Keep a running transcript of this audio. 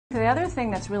the other thing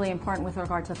that's really important with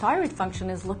regard to thyroid function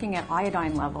is looking at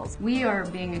iodine levels. We are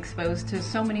being exposed to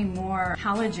so many more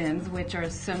halogens, which are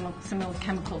similar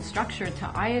chemical structure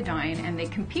to iodine, and they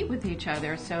compete with each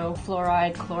other. So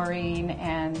fluoride, chlorine,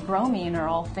 and bromine are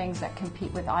all things that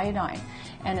compete with iodine.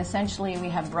 And essentially we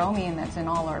have bromine that's in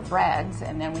all our breads,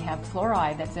 and then we have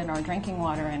fluoride that's in our drinking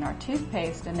water and our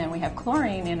toothpaste, and then we have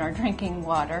chlorine in our drinking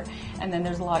water, and then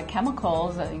there's a lot of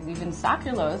chemicals, even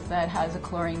sucralose, that has a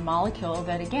chlorine molecule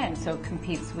that again so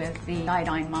competes with the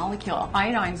iodine molecule.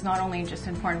 Iodine is not only just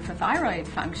important for thyroid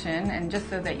function, and just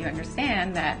so that you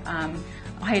understand that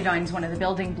iodine is one of the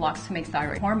building blocks to make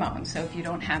thyroid hormones. So if you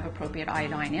don't have appropriate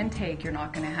iodine intake, you're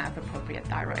not going to have appropriate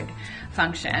thyroid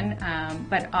function.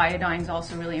 But iodine is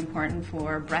also really important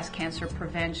for breast cancer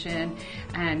prevention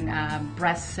and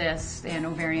breast cysts and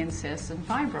ovarian cysts and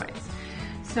fibroids.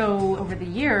 So over the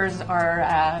years,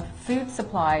 our food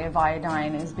supply of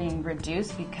iodine is being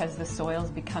reduced because the soils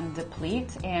become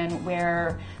deplete, and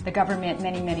where the government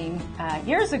many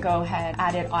years ago had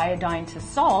added iodine to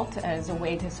salt as a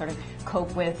way to sort of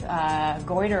cope with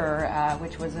goiter,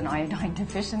 which was an iodine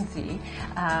deficiency,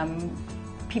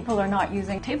 people are not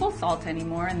using table salt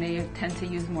anymore, and they tend to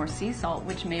use more sea salt,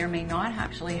 which may or may not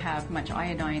actually have much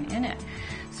iodine in it.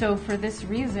 So for this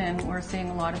reason, we're seeing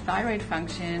a lot of thyroid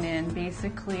function, and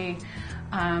basically,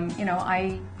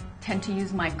 I tend to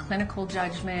use my clinical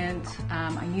judgment.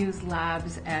 I use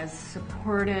labs as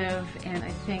supportive, and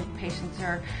I think patients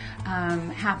are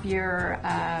happier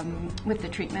with the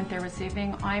treatment they're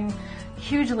receiving. I'm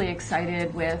hugely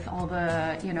excited with all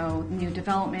the new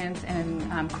developments,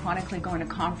 and chronically going to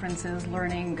conferences,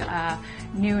 learning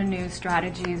new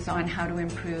strategies on how to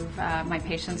improve my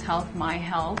patients' health, my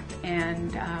health,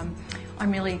 and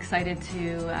I'm really excited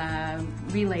to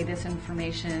relay this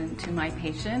information to my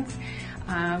patients.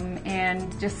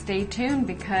 And just stay tuned,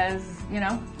 because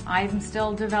I'm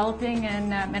still developing and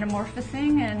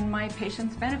metamorphosing, and my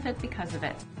patients benefit because of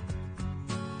it.